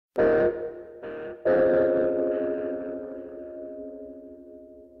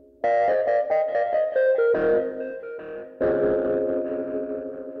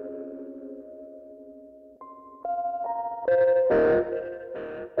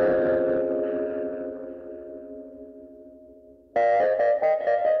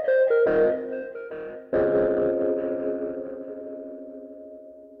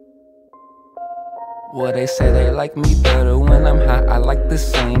Well, they say they like me better when I'm high, I like to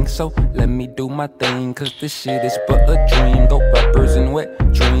sing. So let me do my thing, cause this shit is but a dream. Go rappers and wet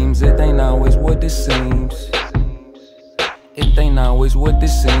dreams, it ain't always what it seems. It ain't always what it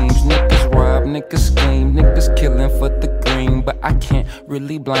seems. Niggas rob, niggas scheme, niggas killing for the green. But I can't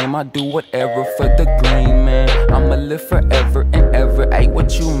really blame, I do whatever for the green, man. I'ma live forever and ever, ayy,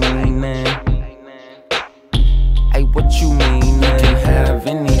 what you mean, man? Ayy, what you mean, man? You can have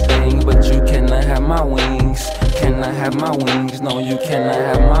anything, but you cannot have my wings. Cannot have my wings, no, you cannot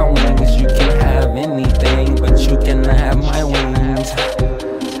have my wings. You can have anything, but you cannot have my wings.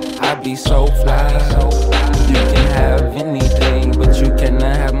 I be so fly. You can have anything, but you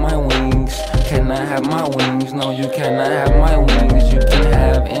cannot have my wings. Cannot have my wings, no, you cannot have my wings. You can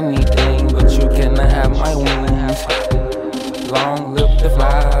have anything, but you cannot have my wings. Long live the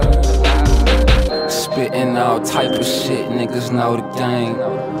fly. Spitting all type of shit, niggas know the game.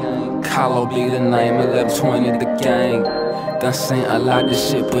 Kaloh be the name, 1120 the gang. Done seen a lot of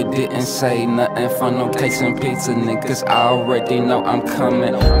shit, but didn't say nothing for no cakes and pizza. Niggas already know I'm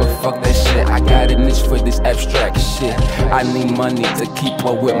coming, but fuck that shit. I got an itch for this abstract shit. I need money to keep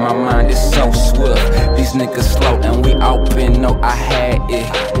up with my mind, it's so swift. These niggas slow and we open, know I had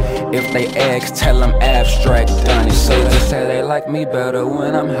it. If they ask, tell them abstract done it. So they say they like me better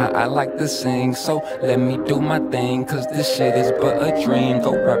when I'm high, I like to sing. So let me do my thing, cause this shit is but a dream.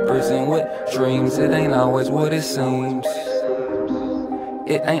 Go rappers and with dreams, it ain't always what it seems.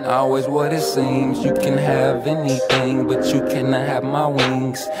 It ain't always what it seems. You can have anything, but you cannot have my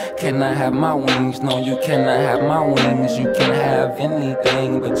wings. Cannot have my wings, no, you cannot have my wings. You can have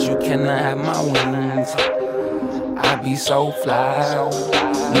anything, but you cannot have my wings. I be so fly.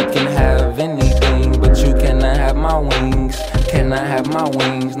 You can have anything, but you cannot have my wings. Cannot have my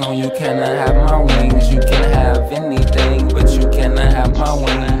wings, no, you cannot have my wings. You can have anything, but you cannot have my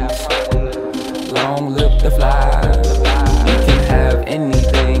wings. Long live the fly. You can have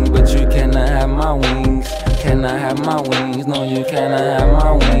anything, but you cannot have my wings. Cannot have my wings, no, you cannot have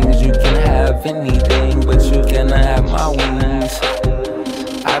my wings. You can have anything, but you cannot have my wings.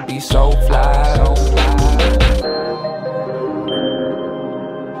 I be so fly.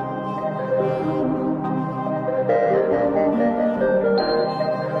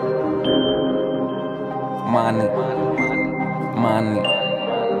 Money, money,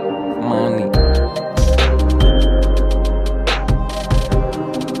 money.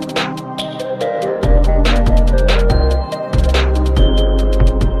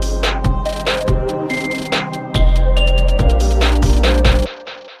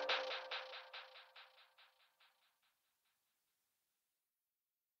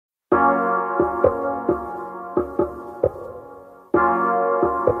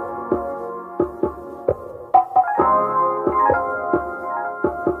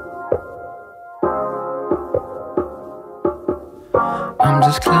 I'm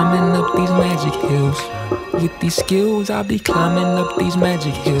just climbing up these magic hills. With these skills, I'll be climbing up these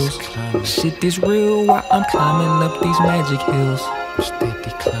magic hills. Shit is real while I'm climbing up these magic hills.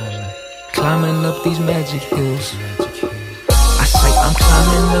 Steady climbing up these magic hills. I say I'm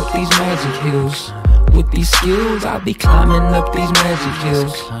climbing up these magic hills. With these skills, I'll be climbing up these magic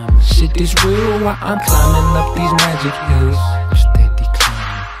hills. Shit is real while I'm climbing up these magic hills. Steady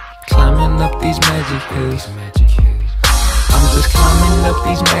climbing up these magic hills. I'm just climbing up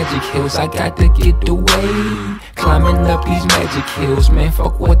these magic hills, I got to get away. Climbing up these magic hills, man,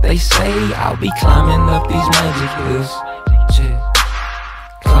 fuck what they say. I'll be climbing up these magic hills. Yeah.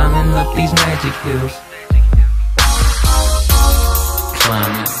 Climbing up these magic hills.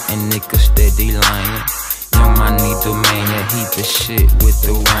 Climbing, and niggas steady lying. Young man need the man, yeah, he the shit with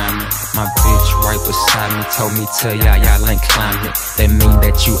the rhyming. My bitch right beside me told me tell y'all ain't climbing. That mean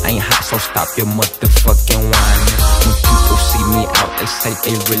that you ain't hot, so stop your motherfucking whining. When people see me out, they say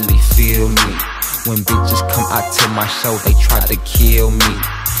they really feel me. When bitches come out to my show, they try to kill me.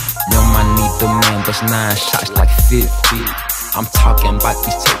 Young man need the man, but 9 shots like 50. I'm talking about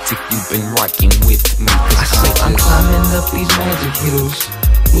these tapes if you've been rocking with me. I say I'm climbing up these magic hills.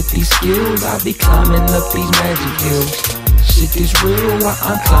 With these skills, I'll be climbing up these magic hills. Shit is real while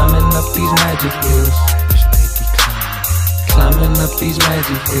I'm climbing up these magic hills. Climbing up these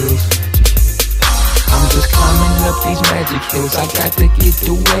magic hills. I'm just climbing up these magic hills, I got to get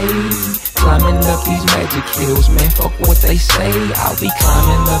away. Climbing up these magic hills, man, fuck what they say. I'll be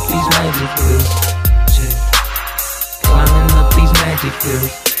climbing up these magic hills. Shit. Climbing up these magic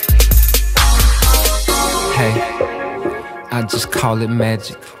hills. Hey, I just call it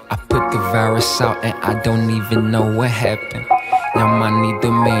magic. I put the virus out and I don't even know what happened. Young man need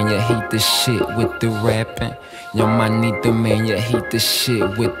the man, yeah, he the shit with the rapping. Young man need the man, yeah, he the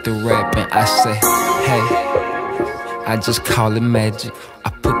shit with the rapping. I say, hey, I just call it magic. I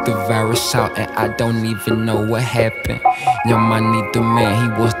put the virus out and I don't even know what happened. Young man need the man,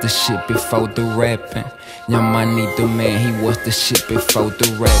 he was the shit before the rapping. Young man need the man, he was the shit before the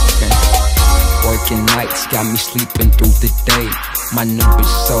rapping. Working nights got me sleeping through the day. My new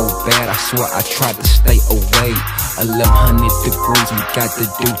bitch so bad, I swear I tried to stay away. 1100 degrees, we got to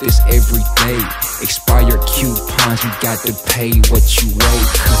do this every day. Expired coupons, you got to pay what you weigh.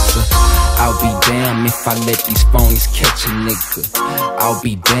 Cause I'll be damn if I let these phonies catch a nigga. I'll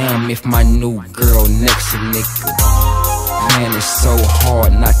be damn if my new girl next a nigga. Man, it's so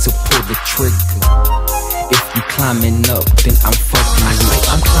hard not to pull the trigger. If you climbing up, then I'm fucking with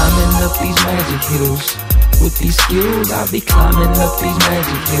you. I'm climbing up these magic hills. With these skills, I'll be climbing up these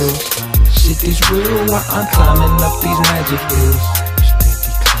magic hills. Shit is real while I'm climbing up these magic hills.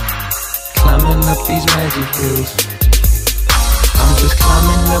 Climbing up these magic hills. I'm just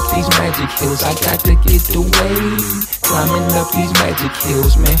climbing up these magic hills, I got to get away. Climbing up these magic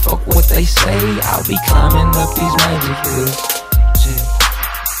hills, man, fuck what they say. I'll be climbing up these magic hills. Shit.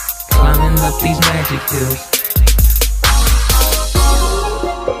 Climbing up these magic hills.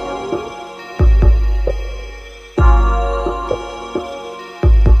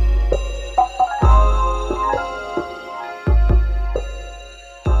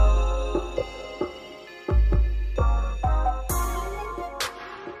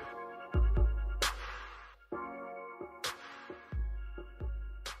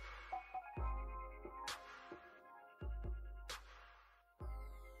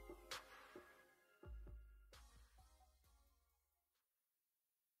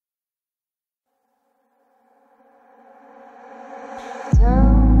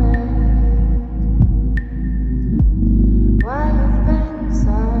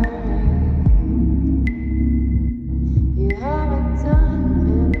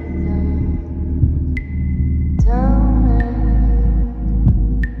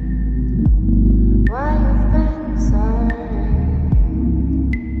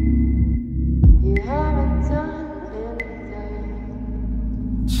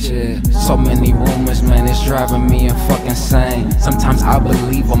 So many rumors, man, it's driving me fucking insane. Sometimes I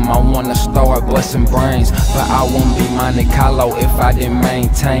believe them, I wanna start busting brains, but I won't be Montey Kaloh if I didn't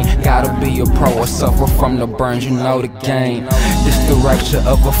maintain. Gotta be a pro or suffer from the burns, you know the game. This the rapture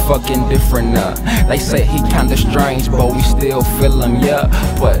of a fucking different They say he kinda strange, but we still feel him, yeah.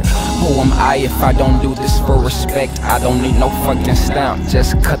 But who am I if I don't do this for respect? I don't need no fucking stamp,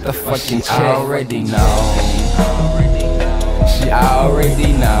 just cut the fucking check. I already know. She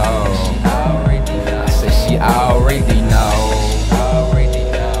already know. I said she already know.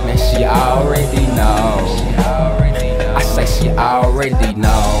 Man, she already know. I say she already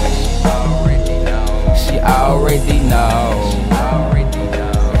know. She already know.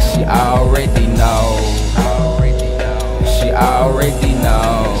 She already know. She already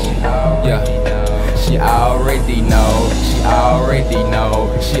know. Yeah. She already know. She already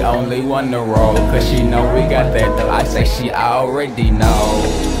know. She only wanna roll cause she know we got that though. I say she already know.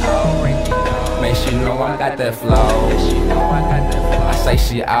 Man, she know I got that flow. I say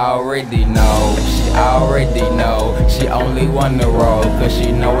she already know. She already know. She only wanna roll cause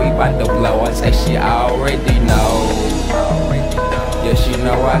she know we bout to blow. I say she already know. Yeah, she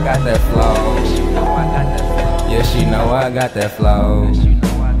know I got that flow. Yeah, she know I got that flow.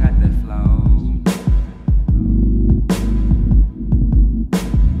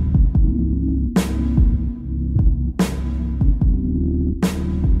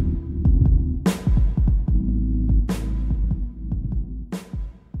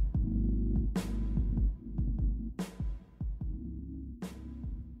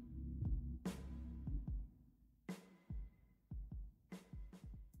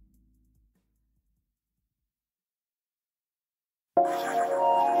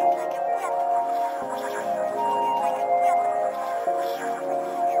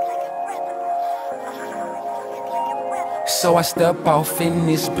 So I step off in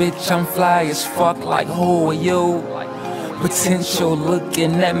this bitch, I'm fly as fuck, like who are you? Potential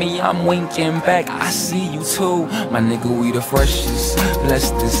looking at me, I'm winking back, I see you too. My nigga, we the freshest,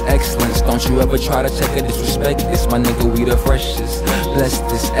 blessed is excellence. Don't you ever try to take a disrespect this, my nigga, we the freshest. bless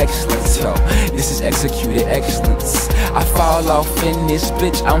this excellence, yo. This is executed excellence. I fall off in this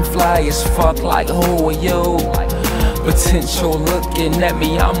bitch, I'm fly as fuck, like who are you? Potential looking at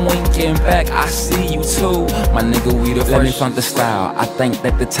me, I'm winking back, I see you too. My nigga, we the first. Let me front the style, I think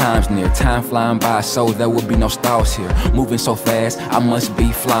that the time's near. Time flying by, so there will be no stalls here. Moving so fast, I must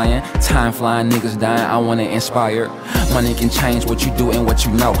be flying. Time flying, niggas dying, I wanna inspire. Money can change what you do and what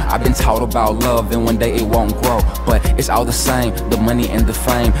you know. I've been taught about love and one day it won't grow, but it's all the same, the money and the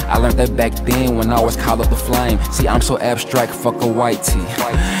fame. I learned that back then when I was called up the flame. See, I'm so abstract, fuck a white tee.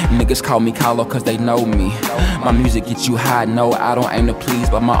 Niggas call me Kaloh cause they know me. My music get you high, no, I don't aim to please,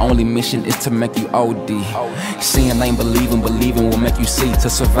 but my only mission is to make you OD. Seeing ain't believing, believing will make you see. To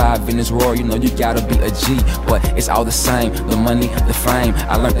survive in this world, you know you gotta be a G. But it's all the same, the money, the fame.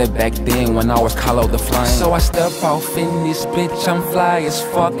 I learned that back then when I was Kaloh the flame. So I step off in this bitch, I'm fly as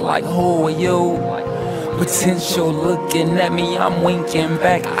fuck, like who are you? Potential looking at me, I'm winking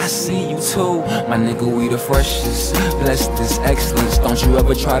back, I see you too. My nigga, we the freshest, bless this excellence. Don't you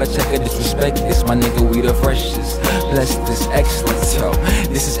ever try to check or disrespect this. My nigga, we the freshest, bless this excellence, yo.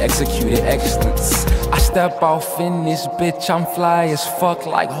 This is executed excellence. I step off in this bitch, I'm fly as fuck,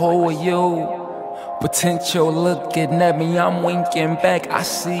 like who are you? Potential looking at me, I'm winking back, I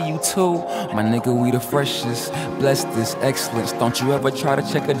see you too. My nigga, we the freshest, bless this excellence. Don't you ever try to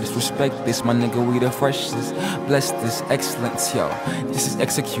check or disrespect this. My nigga, we the freshest, bless this excellence, yo. This is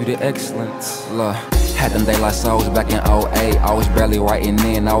executed excellence. Look, had them De La Souls back in 08. I was barely writing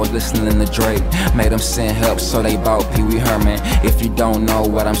in, I was listening to Drake. Made them send help, so they bought Pee Wee Herman. If you don't know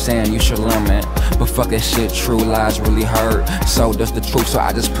what I'm saying, you should learn, man. But fuck that shit, true lies really hurt. So does the truth, so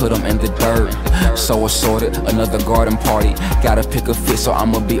I just put them in the dirt. So assorted, another garden party. Gotta pick a fit, so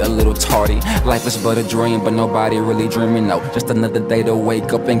I'ma be a little tardy. Life is but a dream, but nobody really dreaming, no. Just another day to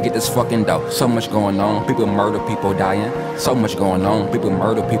wake up and get this fucking dough. So much going on, people murder, people dying. So much going on, people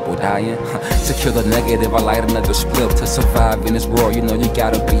murder, people dying. To kill the negative, I light another split. To survive in this world, you know you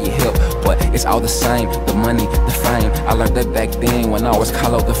gotta be hip. But it's all the same, the money, the fame. I learned that back then when I was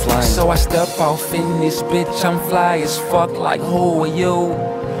Kaloh the flame. So I step off in this bitch, I'm fly as fuck, like who are you?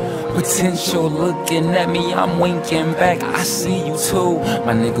 Potential looking at me, I'm winking back, I see you too.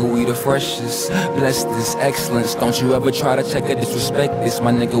 My nigga, we the freshest, bless this excellence. Don't you ever try to check or disrespect this.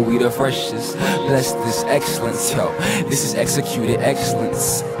 My nigga, we the freshest, bless this excellence, yo. This is executed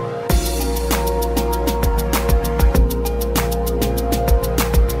excellence.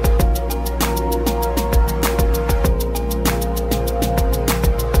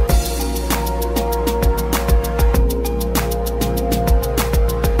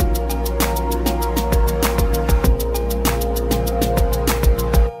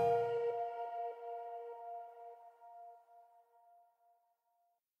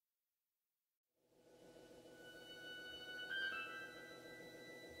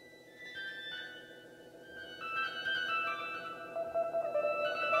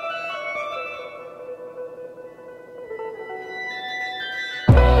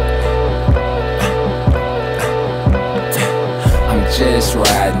 Just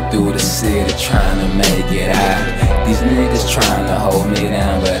riding through the city trying to make it out. These niggas trying to hold me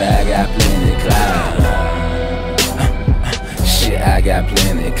down, but I got plenty clout. Shit, I got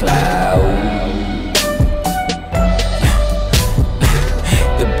plenty clout.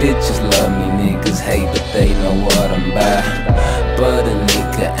 The bitches love me, niggas hate, but they know what I'm about. But a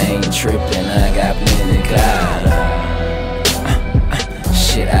nigga ain't tripping, I got plenty clout.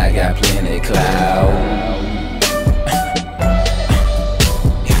 Shit, I got plenty clout.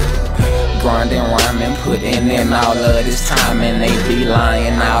 Grinding, rhyming, putting in all of this time, and they be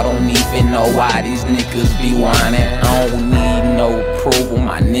lying. I don't even know why these niggas be whining. I don't need no approval,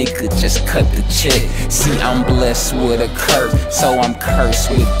 my nigga, just cut the check. See, I'm blessed with a curse, so I'm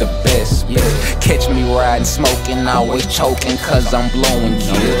cursed with the best. Yeah. Catch me riding, smoking, always choking, cause I'm blowing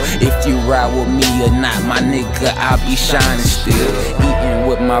kill. If you ride with me or not, my nigga, I'll be shining still. Eating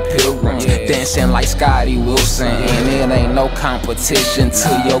with my pilgrims, dancing like Scotty Wilson, and it ain't no competition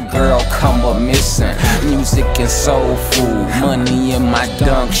till your girl come up missing. Music and soul food, money in my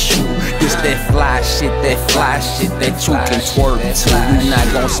dunk shoe. This that fly shit that you can twerk to. You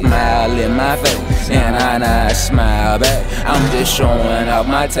not gon' smile in my face, and I not smile back. I'm just showing up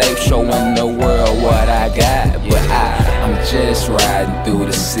my tape, showing the world what I got. But I'm just riding through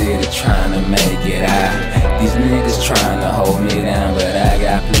the city trying to make it out. These niggas trying to hold me down, but I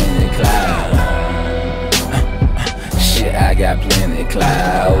got plenty clout. Shit, I got plenty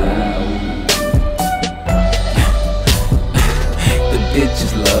clout.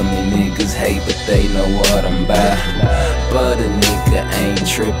 Bitches love me, niggas hate, but they know what I'm about. But a nigga ain't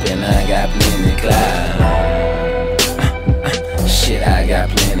tripping, I got plenty clout. shit, I got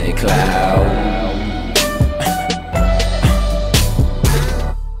plenty clout.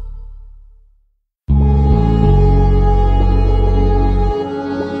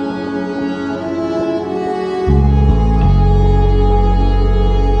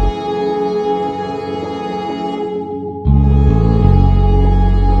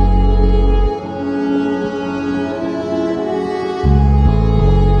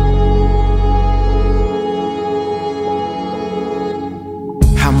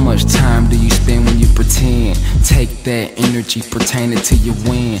 How much time do you spend when you pretend? Take that energy, pertain it to your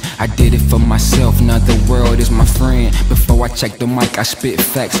win. I did it for myself, now the world is my friend. Before I check the mic, I spit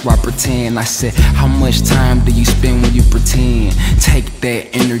facts while I pretend. I said, how much time do you spend when you pretend? Take that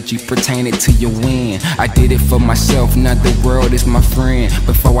energy, pertain it to your win. I did it for myself, now the world is my friend.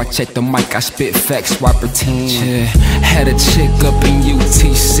 Before I check the mic, I spit facts while I pretend. Yeah. Had a chick up in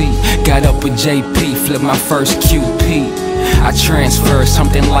UTC, got up with JP, flipped my first QP. I transferred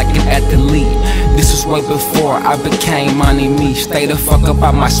something like an athlete. This was way before I became money me. Stay the fuck up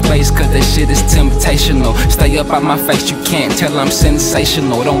out my space, cause that shit is temptational. Stay up out my face, you can't tell I'm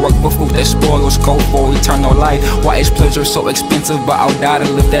sensational. Don't work for food that spoils, go for eternal life. Why is pleasure so expensive, but I'll die to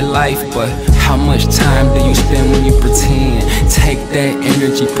live that life. But how much time do you spend when you pretend? Take that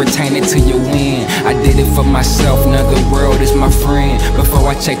energy, pertain it to your win. I did it for myself, now the world is my friend. Before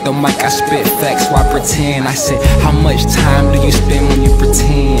I check the mic, I spit facts while I pretend. I said, how much time do you spend when you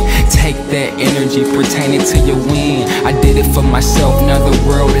pretend? Take that energy, pertain it to your win. I did it for myself, now the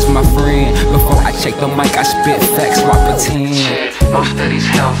world is my friend. Before I check the mic, I spit facts while I pretend. Most of these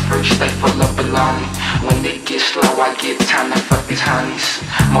health freaks, they full of baloney. When they get slow, I get time to fuck these honeys.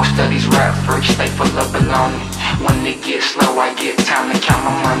 Most of these rap freaks, they full of baloney. When they get slow, I get time to count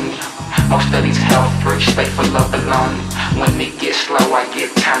my money. Most of these health freaks, they full of baloney. When they get slow, I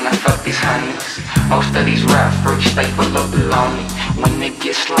get time to fuck these honeys. Most of these rap freaks, they full of baloney. When they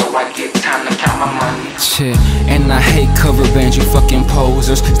get slow, I get time to count my money. Shit, and I hate cover bands, you fucking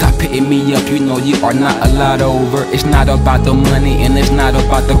posers. Stop hitting me up, you know you are not allowed over. It's not about the money and it's not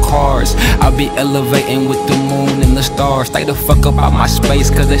about the cars. I'll be elevating with the moon and the stars. Stay the fuck up out my space,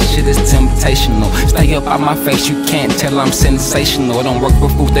 cause that shit is temptational. Stay up out my face, you can't tell I'm sensational. Don't work for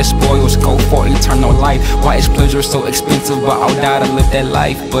food that spoils, go for eternal life. Why is pleasure so expensive, but I'll die to live that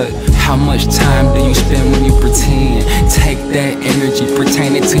life. But how much time do you spend when you pretend? Take that energy,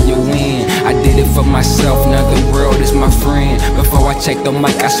 pertain it to your win. I did it for myself, now the world is my friend. Before I check the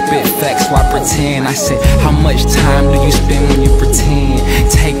mic, I spit facts while I pretend. I said, how much time do you spend when you pretend?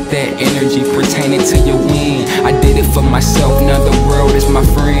 Take that energy, pertain it to your win. I did it for myself, now the world is my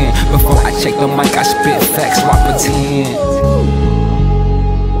friend. Before I check the mic, I spit facts while I pretend.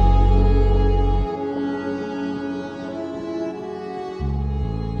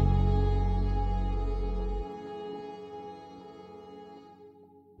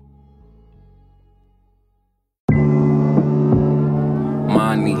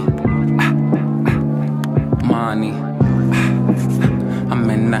 Money, I'm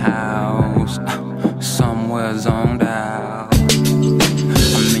in the house, somewhere zoned out.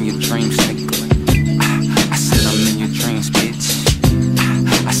 I'm in your dreams, nigga. I said I'm in your dreams, bitch.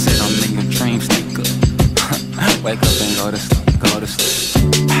 I said I'm in your dreams, nigga. Wake up and go to sleep, go to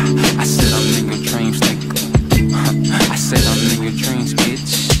sleep. I said I'm in your dreams, nigga. I said I'm in your dreams,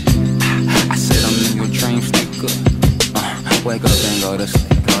 bitch. I said I'm in your dreams, nigga. Wake up and go to sleep.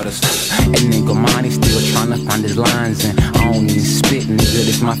 And nigga Montey still tryna find his lines, and I don't even spit, nigga,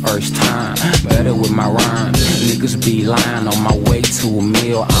 this my first time. Better with my rhyme, niggas be lying. On my way to a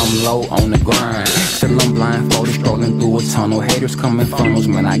meal, I'm low on the grind. Still I'm blindfolded, strolling through a tunnel. Haters coming funnels,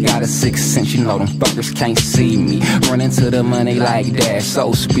 man, I got a sixth sense. You know them fuckers can't see me. Running to the money like that,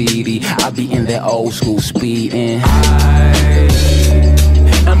 so speedy. I be in that old school speeding.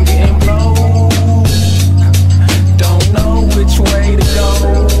 I'm getting blown. Don't know which way to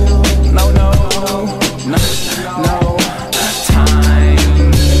go. No, no, no, no time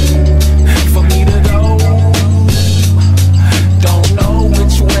for me to go. Don't know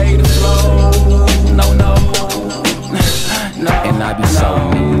which way to flow. No, no, no. And I be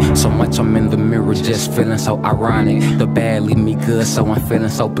so much I'm in the mirror, just feeling so ironic. The bad leave me good, so I'm feeling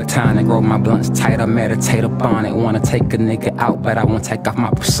so platonic. Roll my blunts tight, I meditate upon it. Wanna take a nigga out, but I won't take off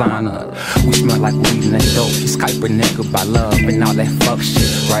my persona. We smell like weed and that dope. You Skype a nigga by love and all that fuck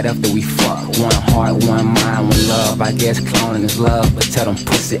shit. Right after we fuck, one heart, one mind, one love. I guess cloning is love, but tell them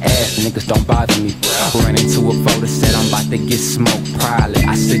pussy ass niggas don't bother me. Ran into a photo, said I'm about to get smoked probably.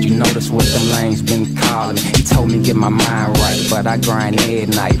 I said, you notice what them lanes been calling me. He told me get my mind right, but I go grind every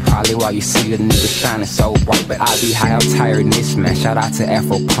night. Probably why you see a nigga shining so bright. But I be high, I'm tired of this, man. Shout out to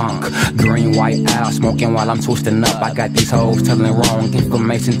Afro Punk. Green, white, owl, smoking while I'm twisting up. I got these hoes telling wrong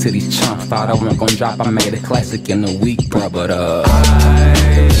information to these chumps. Thought I wasn't gonna drop, I made a classic in a week, bro. But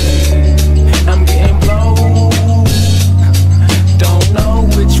I'm getting blown. Don't know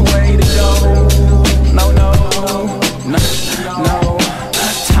which way to go. No, no, no, no.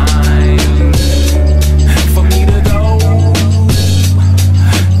 Time for me to go.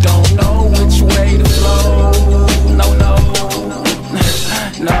 Don't know which way to flow. No, no, no,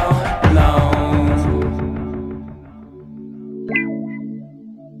 no.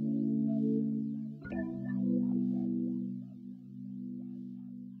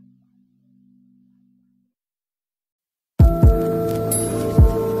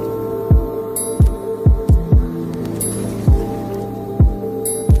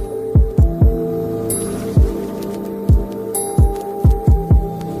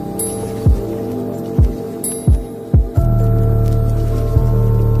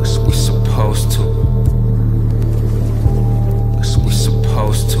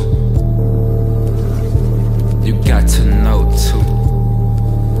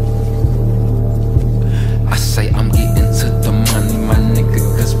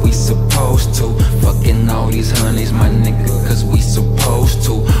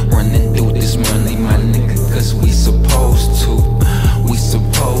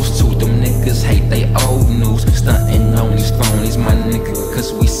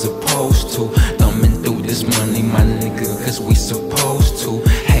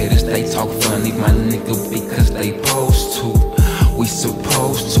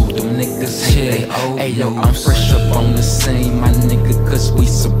 I'm fresh up on the scene, my nigga, cause we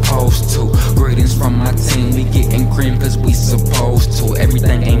supposed to. Greetings from my team, we getting cream cause we supposed to.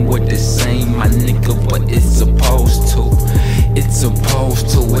 Everything ain't what it seem, my nigga, but it's supposed to. It's supposed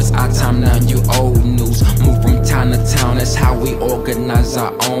to, it's our time now, you old news. Move from town to town, that's how we organize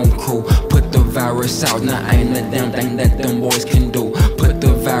our own crew. Put the virus out, now ain't a damn thing that them boys can do. Put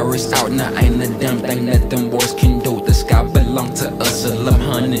the virus out, now ain't a damn thing that them boys can do. The sky belong to us,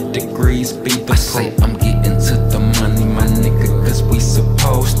 1100 degrees be the I say I'm getting to the money, my nigga, cause we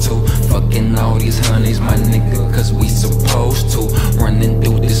supposed to. Fucking all these honeys, my nigga, cause we supposed to. Running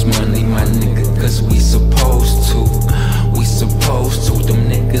through this money, my nigga, cause we supposed to. We supposed to. Them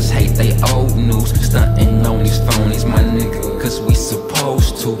niggas hate they old news. Stunting on these phonies, my nigga, cause we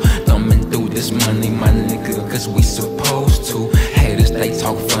supposed to. Thumbing through this money, my nigga, cause we supposed to. Haters, they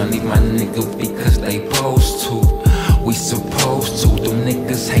talk funny, my nigga, because they supposed to. We supposed to. Them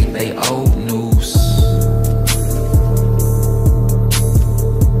niggas hate they old news.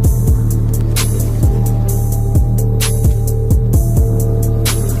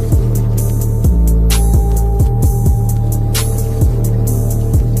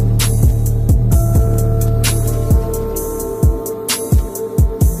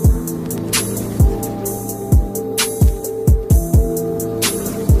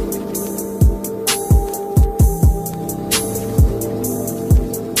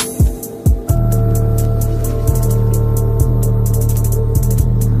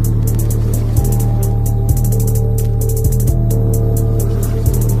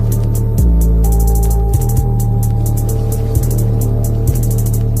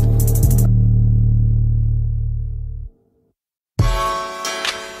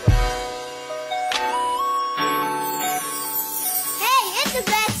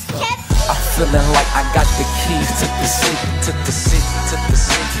 Feeling like I got the keys to the city, to the city, to the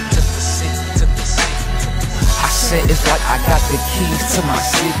city, to the city, to the city. I said it's like I got the keys to my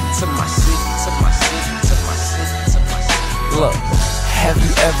city, to my city, to my city, to my city, to my city. Look, have you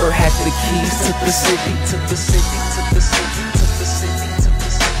ever had the keys to the city, to the city, to the city, to the city, to the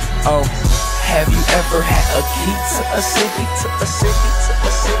city? Oh, have you ever had a key to a city, to a city, to a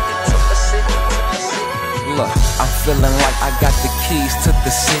city, to a city? Look, I'm feeling like I got the keys to the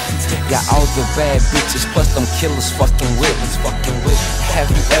city. Got all the bad bitches, plus them killers fucking with me.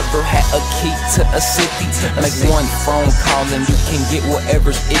 Have you ever had a key to a city? Make one phone call and you can get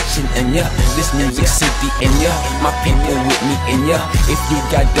whatever's itching. And yeah, this music city. And yeah, my people with me. And yeah, if you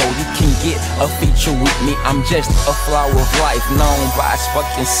got dough, you can get a feature with me. I'm just a flower of life, known by its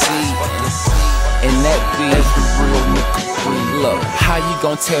fucking seed. And that be the real nigga. Look, how you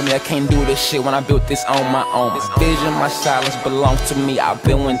gon' tell me I can't do this shit when I built this on my own? This vision, my silence belongs to me. I've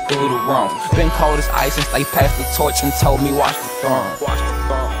been went through the wrong. Been cold as ice since they passed the torch and told me watch the throne.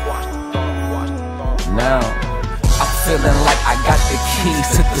 Now, I'm feeling like I got the keys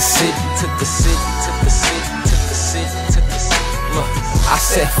to the city, to the city, to the city, to the city, to the city. Look, I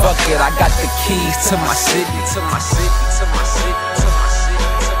said fuck it, I got the keys to my city, to my city, to my city, to my city.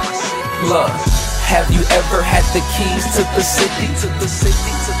 Look, have you ever had the keys to the city?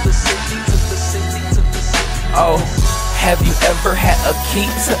 Oh, have you ever had a key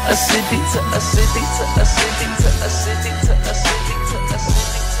to a city?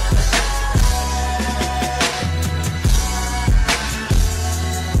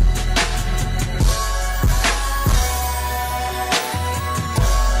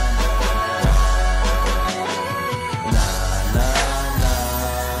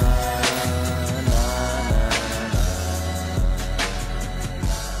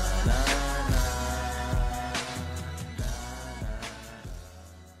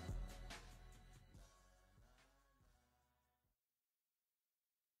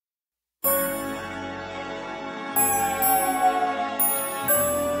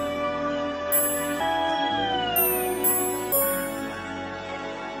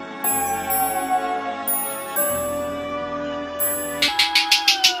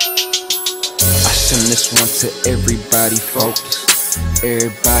 Send this one to everybody focused.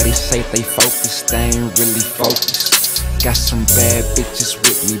 Everybody say they focused, they ain't really focused. Got some bad bitches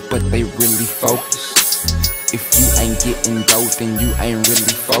with me, but they really focused. If you ain't getting dough, then you ain't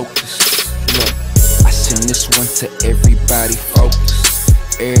really focused. Look, I send this one to everybody focused.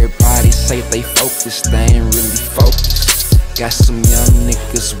 Everybody say they focused, they ain't really focused. Got some young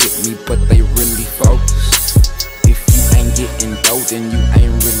niggas with me, but they really focused. If you ain't getting dough, then you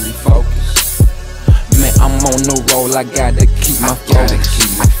ain't really focused. Man, I'm on the roll, I gotta keep my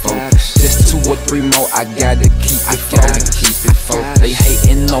focus. Just 2 or 3 more, I gotta keep it focused. They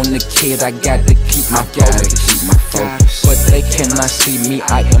hating on the kid, I gotta keep my focus. But they cannot see me,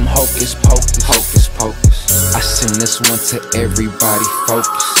 I am hocus pocus. I send this one to everybody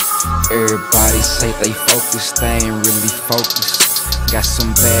focused. Everybody say they focused, they ain't really focused. Got some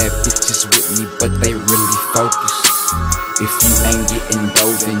bad bitches with me, but they really focused. If you ain't getting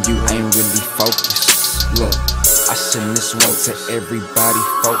dough, then you ain't really focused. Look, I send this one to everybody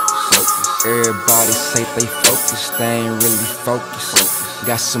focused. Everybody say they focused, they ain't really focused.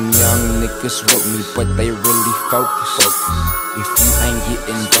 Got some young niggas with me, but they really focused. If you ain't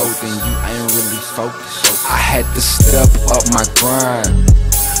getting dough, then you ain't really focused. I had to step up my grind.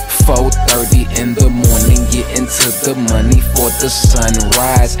 4:30 in the morning, get into the money for the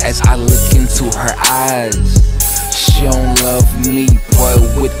sunrise. As I look into her eyes, she don't love me,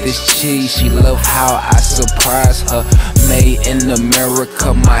 boy, with this cheese. She love how I surprise her. Made in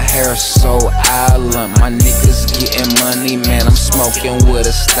America, my hair so island. My niggas getting money, man, I'm smoking with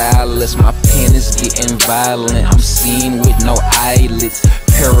a stylist. My pen is getting violent, I'm seen with no eyelids.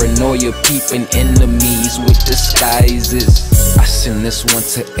 Paranoia peeping enemies with disguises. I send this one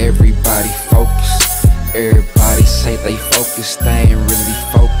to everybody focused. Everybody say they focused, they ain't really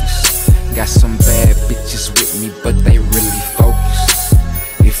focused. Got some bad bitches with me, but they really focused.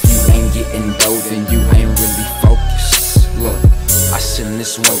 If you ain't getting dough, then you ain't really focused. Look, I send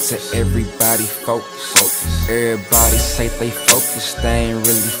this one to everybody focused. Everybody say they focused, they ain't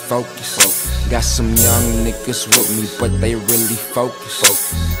really focused. Got some young niggas with me, but they really focused.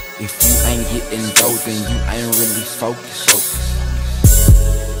 If you ain't getting dough, then you ain't really focused.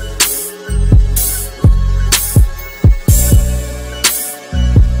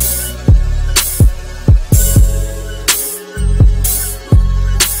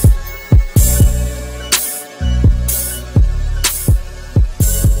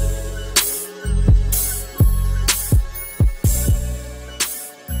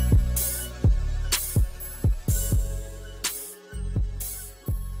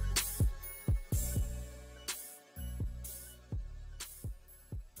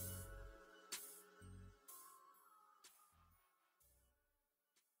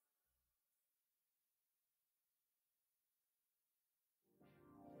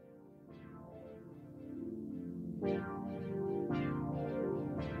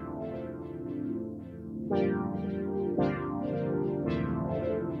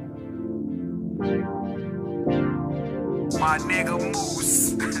 My nigga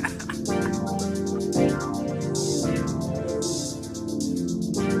Moose.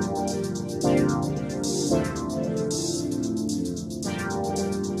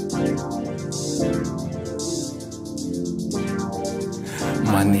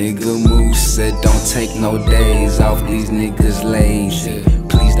 My nigga Moose said don't take no days off, these niggas lazy.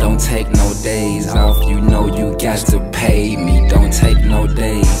 Please don't take no days off, you know you got to pay me. Don't take no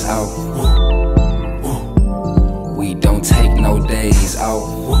days off. We don't take no days off.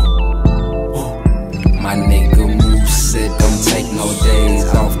 My nigga Moose said don't take no days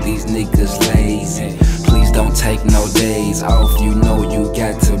off, these niggas lazy. Please don't take no days off, you know you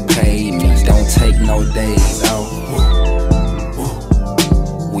got to pay me. Don't take no days off.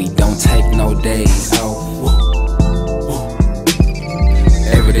 We don't take days off.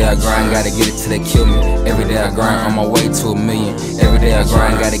 Every day I grind, gotta get it till they kill me. Every day I grind, on my way to 1,000,000. Every day I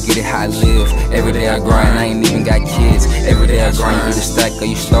grind, gotta get it how I live. Every day I grind, I ain't even got kids. Every day I grind, you either stack or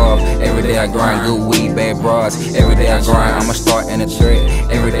you starve. Every day I grind, good weed, bad bras. Every day I grind, I'ma start in a threat.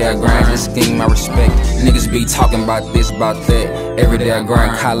 Every day I grind, just scheme my respect. Niggas be talking about this, about that. Every day I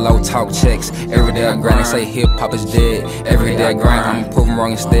grind, Kaloh talk checks. Every day I grind, they say hip hop is dead. Every day I grind, I'ma prove them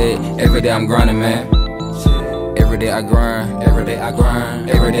wrong instead. Every day I'm grinding, man. Every day I grind, every day I grind,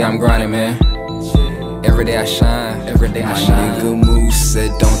 every day I'm grinding, man. Every day I shine, every day I shine. Nigga Moose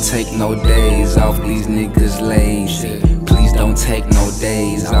said don't take no days off, these niggas lazy. Please don't take no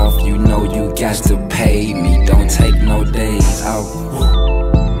days off, you know you got to pay me. Don't take no days off.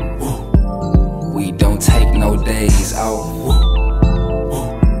 We don't take no days off.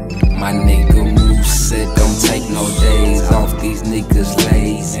 My nigga Moose said don't take no days off, these niggas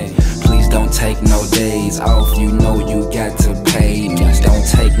lazy. Please don't take no days off, you know you got to pay me. Don't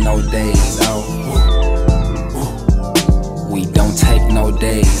take no days off. We don't take no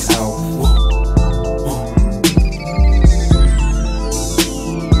days off.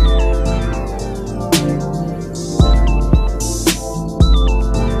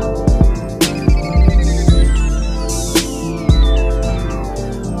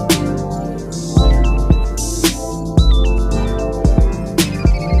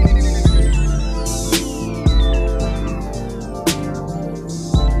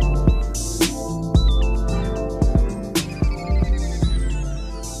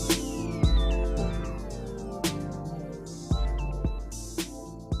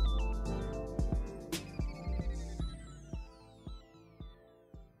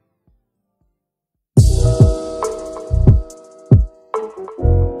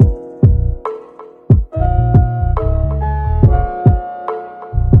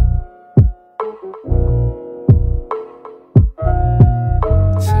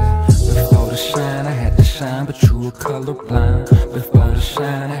 But you were colorblind. Before the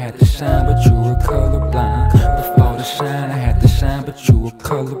shine, I had to shine, but you were colorblind. Before the shine, I had to shine, but you were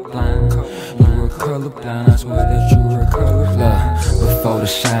colorblind. You were colorblind, I swear that you were colorblind. Before the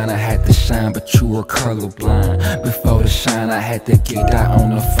shine, I had to shine, but you were colorblind. Before the shine, I had to get out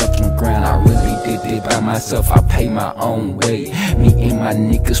on the fucking grind. I really did it by myself, I pay my own way. Me and my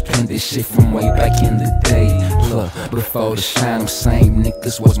niggas planned this shit from way back in the day. Look, before the shine, them same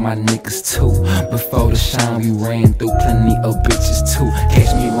niggas was my niggas too. Before the shine, we ran through plenty of bitches too.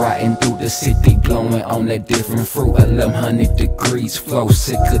 Catch me riding through the city, blowing on that different fruit. 1100 degrees, flow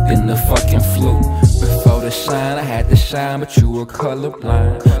sicker than the fucking flu. Before the shine, I had to shine, but you were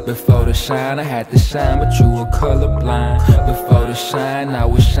colorblind. Before the shine, I had to shine, but you were colorblind. Before the shine, I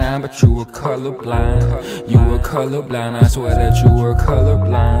would shine, but you were colorblind. You were colorblind, I swear that you were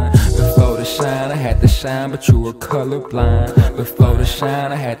colorblind. Before the shine, I had to shine, but you were colorblind. Before the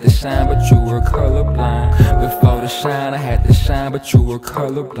shine, I had to shine, but you were colorblind. Before the shine, I had to shine, but you were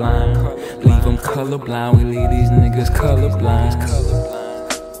colorblind. Leave them colorblind, we leave these niggas colorblind.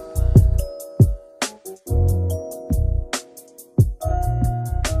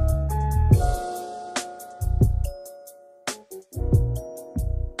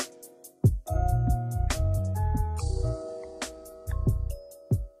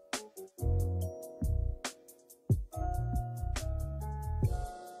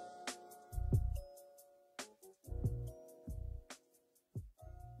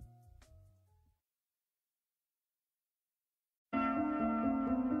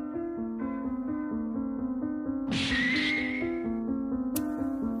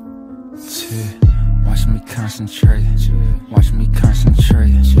 Watch me concentrate, watch me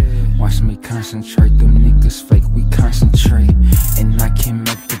concentrate, watch me concentrate. Them niggas fake, we concentrate. And I can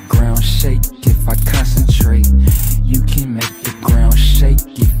make the ground shake if I concentrate. You can make the ground shake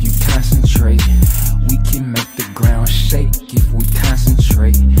if you concentrate. We can make the ground shake if we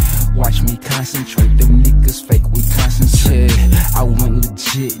concentrate. Watch me concentrate, them niggas fake, we concentrate. I went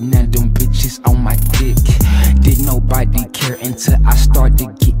legit, now them bitches on my dick. Did nobody care until I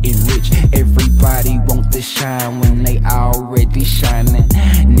started getting rich. Everybody want to shine when they already shining.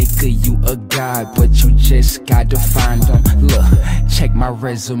 Nigga, you a god, but you just gotta find them. Look, check my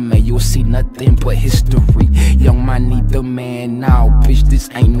resume, you'll see nothing but history. Young money the man now, bitch, this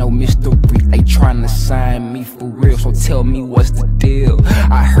ain't no mystery. They tryna sign me for real, so tell me what's the deal.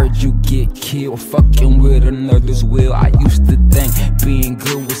 I heard you get killed, fucking with another's will. I used to think being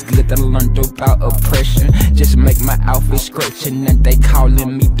good was good, then I learned about oppression. Just make my outfit scratching and they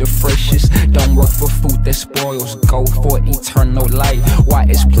calling me the freshest. Don't work for food that spoils, go for eternal life. Why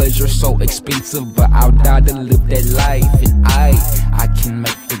is pleasure so expensive, but I'll die to live that life. And I can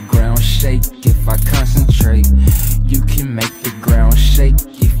make the ground shake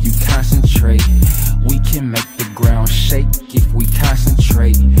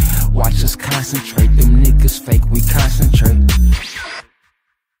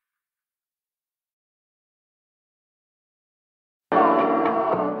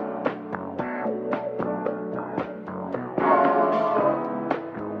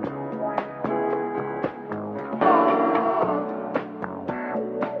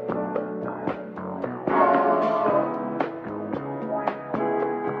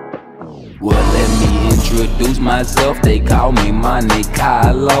introduce myself, they call me Montey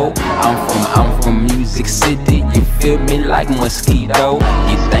Kaloh. I'm from Music City, you feel me, like mosquito.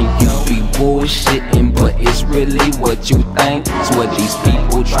 You think you be bullshitting, but it's really what you think. So what these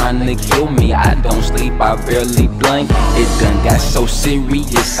people trying to kill me, I don't sleep, I barely blink. It done got so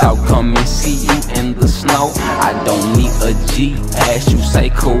serious, I'll come and see you in the snow. I don't need a G pass, you say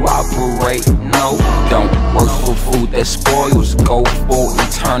cooperate, no. Don't work for food that spoils, go for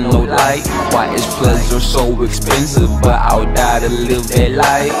eternal life. Why is pleasure so expensive, but I'll die to live that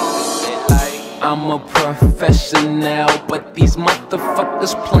life. I'm a professional, but these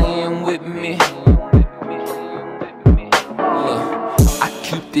motherfuckers playing with me. Look, I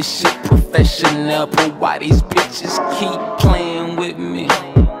keep this shit professional, but why these bitches keep playing with me?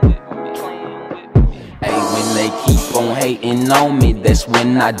 Hey, when they keep on hating on me, that's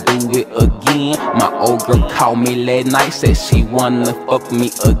when I do it again. My old girl called me last night, said she wanna fuck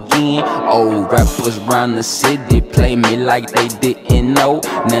me again. Old rappers round the city play me like they didn't know.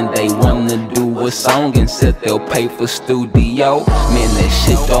 Now they wanna do a song and said they'll pay for studio. Man, that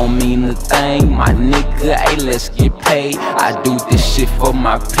shit don't mean a thing, my nigga, hey, let's get paid. I do this shit for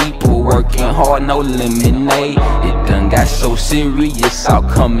my people, working hard, no lemonade. It done got so serious, I'll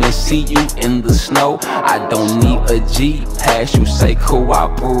come and see you in the snow. I don't need a G pass, you say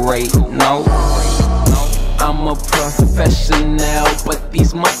cooperate, no. I'm a professional, but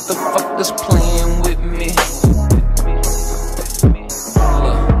these motherfuckers playing with me.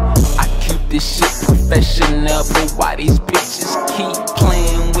 Look, I keep this shit professional, but why these bitches keep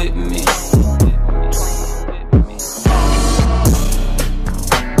playing with me?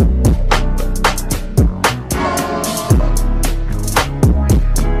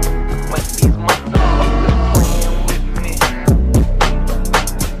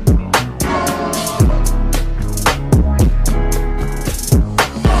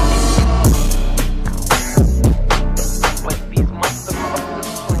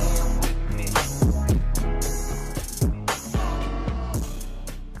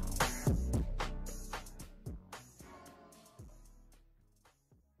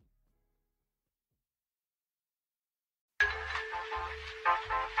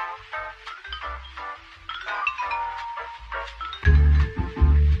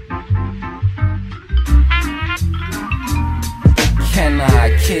 Can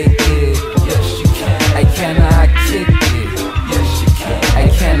I kick it? Yes, you can. Hey, can I kick it? Yes, you can. Hey,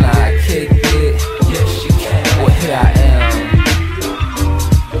 can I kick it? Yes, you can. Well, here I am.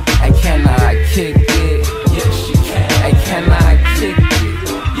 Hey, can I kick it? Yes, you can. Hey, can I kick it?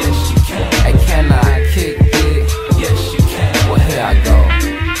 Yes, you can. Hey, can I kick it? Yes, you can. Well, here I go.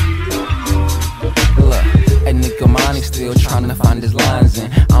 Look, hey, nigga, Monty still trying to find his lines,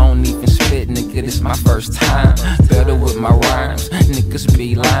 and I don't even spit, nigga, this my first time. Better with my rhymes, niggas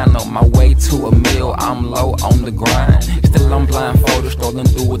be lying on my way to a meal, I'm low on the grind. Still I'm blindfolded, strolling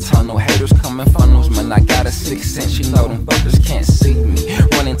through a tunnel. Haters coming funnels, man, I got a 6th sense, you know them fuckers can't see me.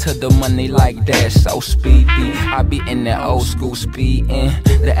 Running to the money like that, so speedy. I be in that old school speeding,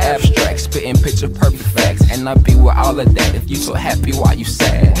 the abstract, spitting picture perfect facts. And I be with all of that, if you so happy, why you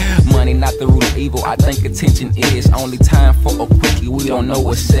sad? Money not the root of evil, I think attention is. Only time for a quickie, we don't know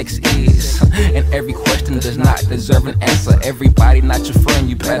what sex is. And every question does not deserve an answer. Everybody not your friend,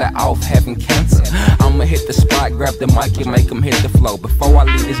 you better off having cancer. I'ma hit the spot, grab the mic and make them hit the flow. Before I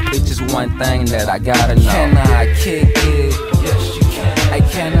leave this bitch is one thing that I gotta know. Can I kick it? Yes, you can. Hey,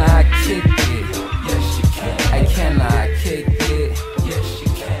 can I kick it? Yes, you can. Hey, can I kick it? Yes, you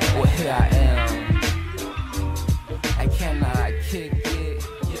can. Well, here I am. Hey, can I kick it?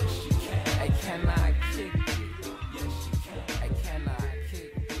 Yes, you can. Hey, can I kick it? Yes, you can. Hey, can I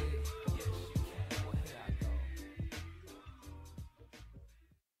kick it? Yes, you can. Well, here I go.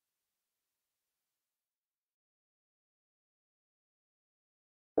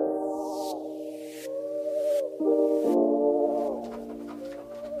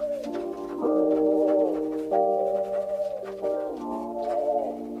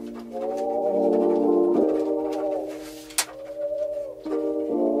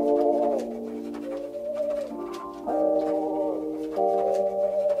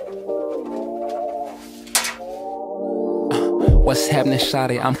 What's happening,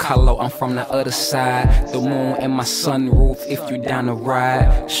 shawty? I'm Kaloh, I'm from the other side. The moon and my sunroof, if you down to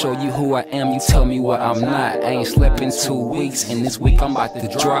ride. Show you who I am, you tell me what I'm not. I ain't slept in 2 weeks, and this week I'm about to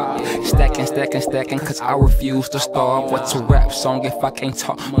drop. Stacking, stacking, stacking, cause I refuse to starve. What's a rap song if I can't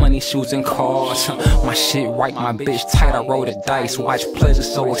talk money, shoes, and cars? My shit right, my bitch tight, I roll the dice. Watch pleasure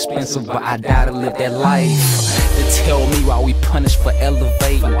so expensive, but I die to live that life. They tell me why we punished for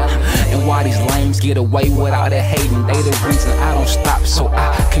elevating, and why these lames get away without it hating. They the reason I don't stop, so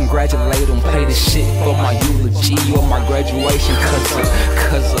I congratulate them. Play this shit for my eulogy or my graduation,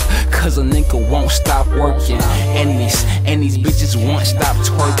 cause a nigga won't stop working, and these bitches won't stop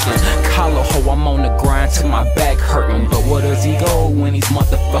twerking. Kaloh, ho, I'm on the grind till my back hurting, but where does he go when these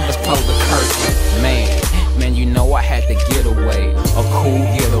motherfuckers close the curtain? Man, you know I had to get away, a cool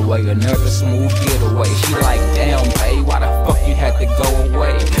getaway, another smooth getaway. She like, damn, babe, why the fuck you had to go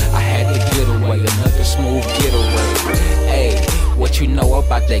away? I had to get away, another smooth getaway. Hey, what you know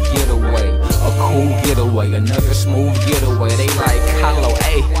about that getaway? A cool getaway, another smooth getaway. They like, Kaloh,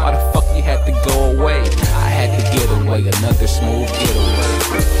 hey, why the fuck you had to go away? I had to get away, another smooth getaway.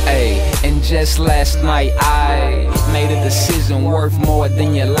 Hey, and just last night I made a decision worth more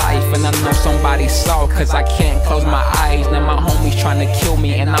than your life, and I know somebody saw, cause I can't close my eyes. Now my homies trying to kill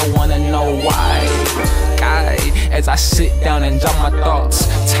me and I wanna know why. God, as I sit down and jot my thoughts,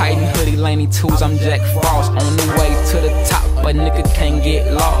 Titan hoodie, Laney tools, I'm Jack Frost. On the way to the top, but nigga can't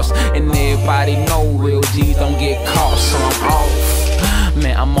get lost, and everybody know real G's don't get caught, so I'm off.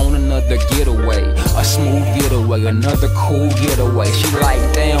 Man, I'm on another getaway, a smooth getaway, another cool getaway. She like,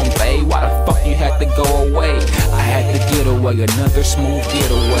 damn, babe, why the fuck you had to go away? I had to get away, another smooth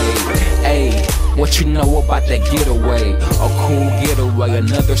getaway. Hey, what you know about that getaway? A cool getaway,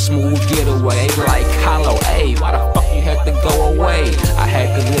 another smooth getaway. Like, Kaloh, hey, why the fuck you had to go away? I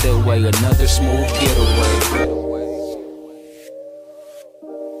had to get away, another smooth getaway.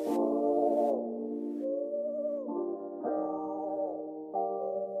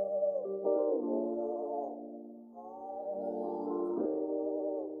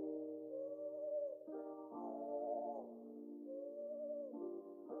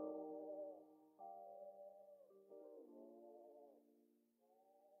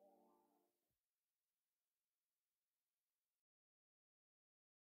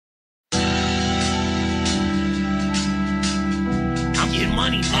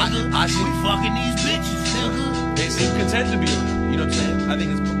 Money, nigga. I see fucking these bitches, nigga. They seem content to be around. You know what I'm saying? I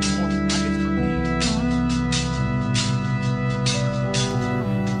think it's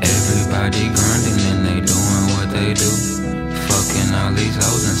Everybody grinding and they doing what they do. Fucking all these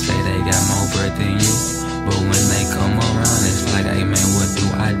hoes and say they got more bread than you. But when they come around, it's like, hey man, what do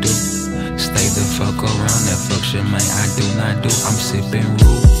I do? Stay the fuck around, that fuck shit, man, I do not do. I'm sipping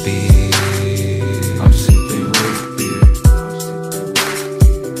root beer. I'm sipping root beer.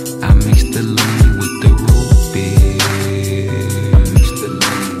 I mix the lean with the root beer. I mix the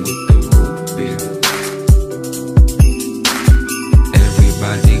lean with the root beer.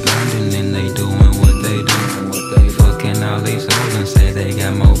 Everybody grinding and they doing what they do. Fucking all these hoes and say they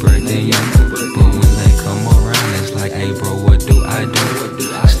got more bread than you. But when they come around, it's like, hey bro, what do I do?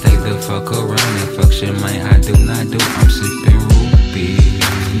 Stay the fuck around and fuck shit, man, I do not do. I'm sipping root beer.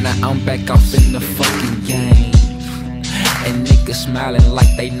 Now I'm back off in the fucking game, and niggas smiling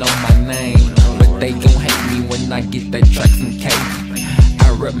like they know my name, but they gon' hate me when I get that track from K. I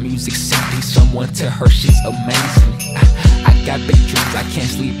rap music CD, someone tell her she's amazing. I got big dreams, I can't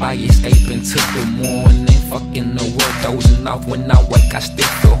sleep, I escape into the morning. Fucking the world, dozing off when I wake, I still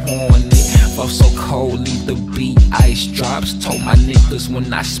feel horny. Flow so cold, leave the beat, ice drops. Told my niggas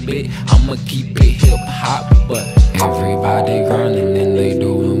when I spit, I'ma keep it hip hop. But everybody grinding and they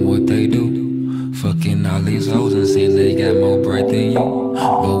doing what they do. Fucking all these hoes and saying they got more bread than you.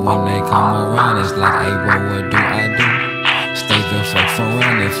 But when they come around, it's like, hey bro, what do I do? Stay the fuck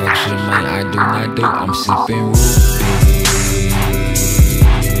around and fuck shit, man, I do not do. I'm sipping root beer.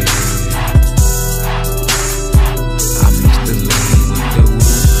 I mix the lean with the root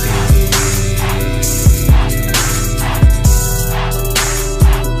beer.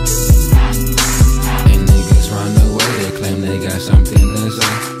 And niggas run away, they claim they got something to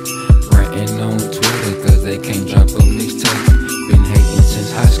say. Ranting on Twitter cause they can't drop a mixtape. Been hating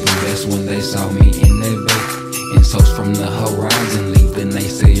since high school, that's when they saw me in that vape. Insults from the horizon, leave the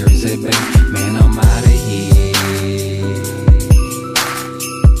naysayers at bay. Man, I'm outta here.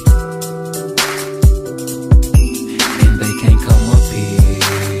 And they can't come up here.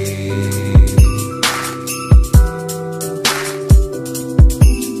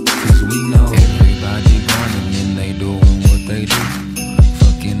 Cause we know everybody grinding and they doing what they do.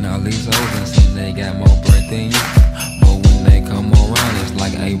 Fucking all these hoes and say they got more bread than you. But when they come around, it's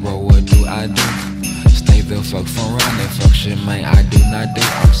like, hey bro, what do I do? Stay the fuck from around that fuck shit, man, I do not do.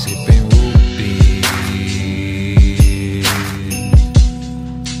 I'm sipping root beer.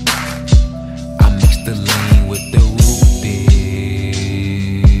 I mix the lean with the root beer.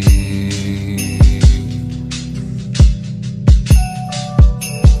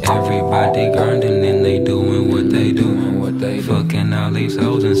 Everybody grinding and they doing what they do. Fucking all these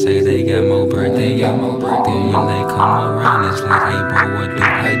hoes and say they got more birthday. But when they come around, it's like, hey bro, what do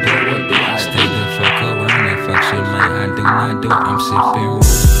I do? Stay the fuck around and fuck shit, man, I do not do. I'm sipping root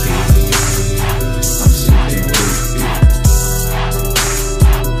beer. I'm sipping root beer.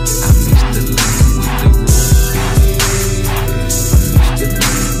 I mix the lean with the root beer. I mix the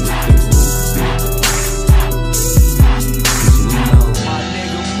lean with the root beer. Cause we know My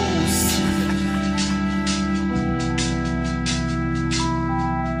nigga Moose.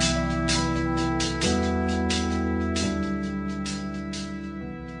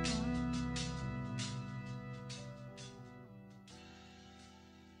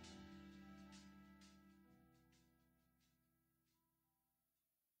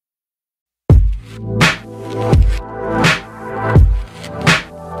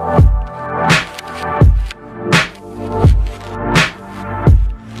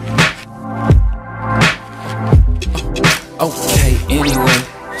 Okay, anyway,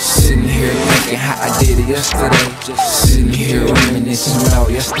 sitting here thinking how I did it yesterday. Just sitting here reminiscing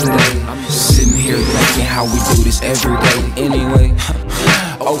about yesterday. I'm sitting here thinking how we do this every day. Anyway,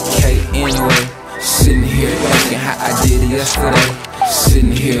 okay, anyway, sitting here thinking how I did it yesterday.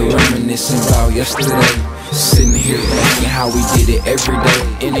 Sitting here reminiscing about yesterday. Sitting here thinking how we did it every day.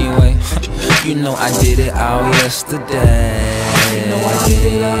 Anyway, you know I did it all yesterday. You know I did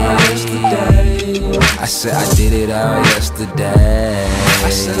it all yesterday. I said I did it all yesterday. I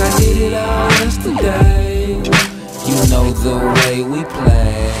said I did it all yesterday. You know the way we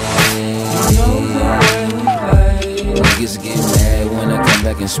play. You know the way we play. Niggas get mad when I come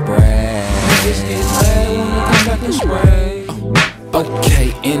back and spray. Niggas get mad when I come back and spray.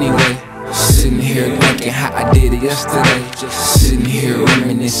 Okay, anyway, sitting here thinking how I did it yesterday. Just sitting here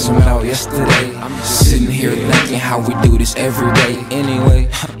reminiscing about yesterday. I'm sitting here thinking how we do this every day. Anyway,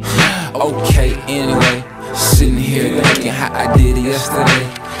 okay, anyway, sitting here thinking how I did it yesterday.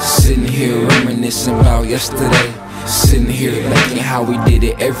 Sitting here reminiscing about yesterday. Sitting here thinking how we did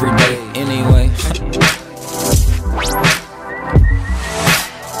it every day. Anyway.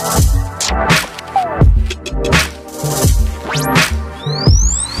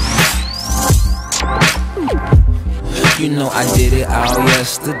 You know I did it all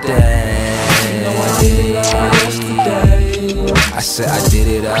yesterday. You know I did it all yesterday. I said I did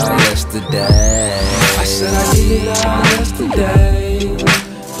it all yesterday. I said I did it all yesterday.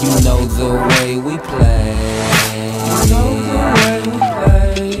 You know the way we play. You know the way we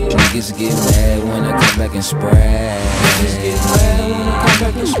play. Niggas get mad when I come back and spray. Niggas get mad when I come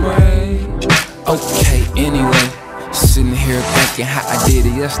back and spray. Okay, anyway, sitting here thinking how I did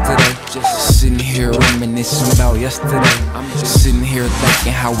it yesterday. Just sitting here reminiscing about yesterday. I'm just sitting here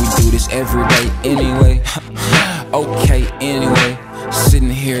thinking how we do this every day. Anyway, okay, anyway, sitting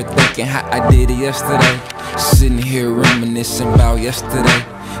here thinking how I did it yesterday. Sitting here reminiscing about yesterday.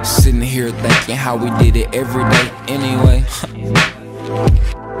 Sitting here thinking how we did it every day. Anyway.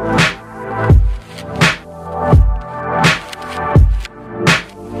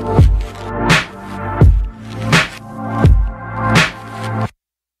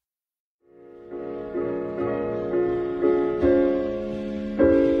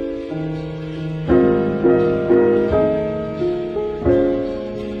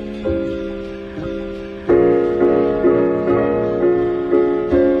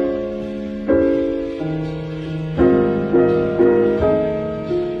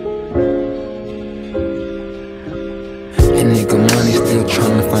 Nigga, money still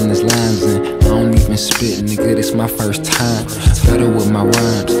tryna find his lines and I don't even spit, nigga, this my first time. Better with my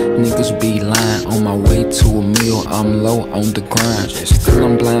rhymes, niggas be lying. On my way to a meal, I'm low on the grind. Still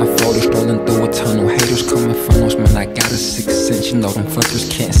I'm blindfolded, strolling through a tunnel. Haters coming from us, man, I got a sixth sense. You know them fuckers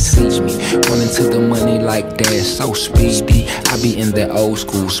can't see me. Running to the money like that, so speedy. I be in that old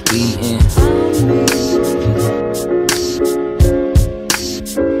school speeding.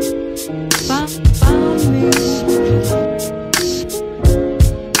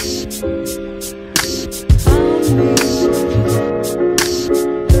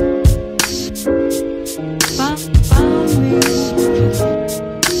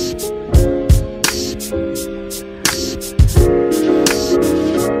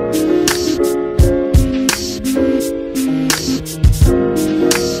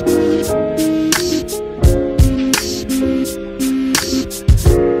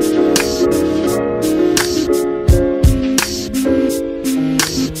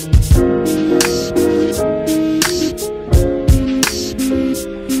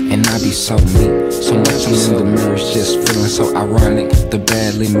 and I be so neat. So much I'm in the mirrors, just feeling so ironic. The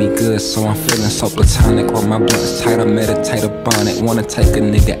bad leave me good, so I'm feeling so platonic. Roll my blunts tight, I meditate upon it. Wanna take a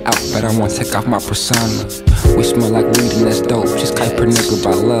nigga out, but I wanna take off my persona. We smell like weed and that's dope. Just type her nigga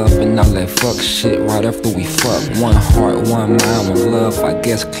by love and all that fuck shit right after we fuck. One heart, one mind, one love. I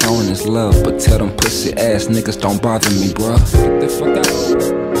guess cloning is love, but tell them pussy ass niggas don't bother me, bruh. Get the fuck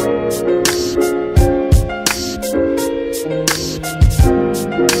out.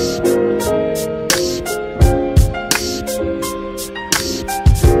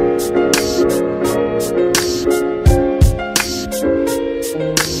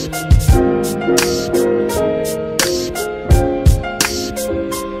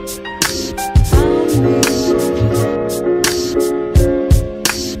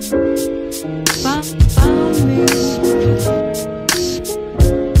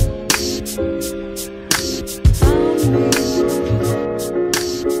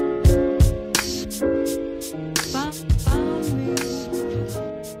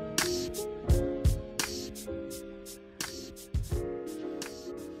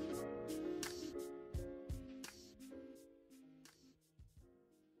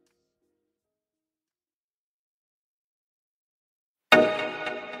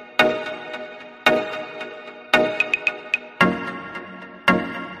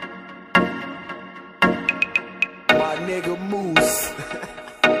 Nigga Moose.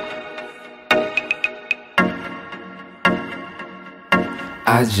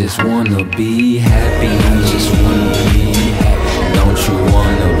 I just wanna be happy. I just wanna be happy. Don't you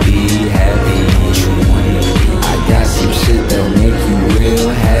wanna be happy? Don't you wanna be? I got some shit that'll make you real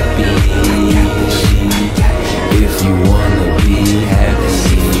happy. I got this shit. If you wanna be happy,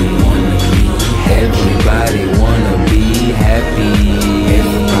 if you wanna be, everybody wanna be happy.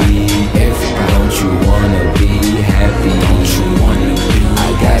 Everybody, don't you wanna be happy? Don't you wanna be? I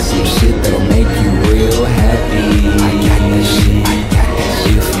got some shit that'll make you real happy. I got this shit.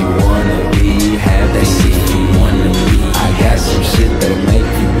 If you wanna be happy, if you wanna be, I got some shit that'll make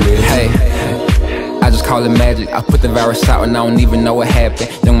you real. Hey, I just call it magic. I put the virus out and I don't even know what happened.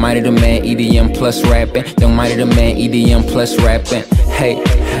 Don't mind it, the man EDM plus rapping. Don't mind it, the man EDM plus rapping. Hey,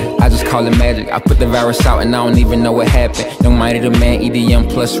 I just call it magic. I put the virus out and I don't even know what happened. Don't mind it, the man EDM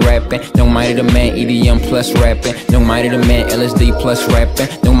plus rapping. Don't mind it, the man EDM plus rapping. Don't mind it, the man LSD plus rapping.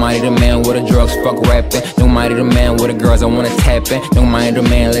 Don't mind it, the man with the drugs, fuck rapping. Don't mind it, the man with the girls I wanna tap in. Don't mind it, the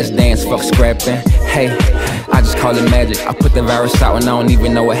man, let's dance, fuck scrapping. Hey, I just call it magic. I put the virus out and I don't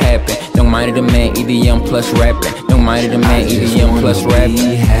even know what happened. Don't mind it, the man EDM plus rapping. Don't mind it, the man EDM plus rapping.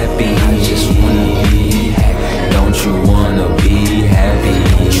 Be happy. I just wanna be happy. Don't you wanna be happy?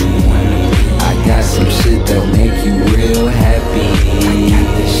 Don't you wanna be? I got some shit that'll make you real happy. I got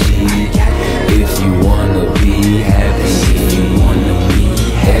this shit. If you wanna be happy, if you wanna be,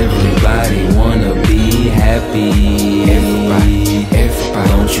 everybody wanna be happy. Everybody,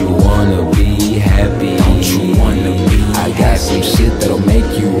 don't you wanna be happy? Don't you wanna be? I got some shit that'll make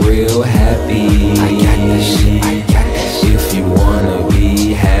you real happy. I got this shit. If you wanna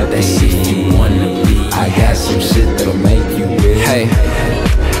be happy, if you wanna be, I got some shit that'll make you real. Hey,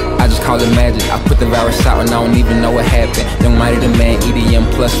 I just call it magic. I put the virus out and I don't even know what happened. Don't mind it, the man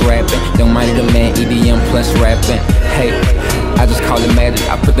EDM plus rapping. Don't mind it, the man EDM plus rapping. Hey, I just call it magic.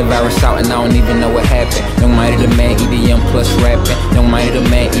 I put the virus out and I don't even know what happened. Don't mind it, the man EDM plus rapping. Don't mind it, the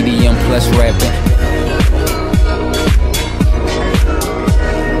man EDM plus rapping.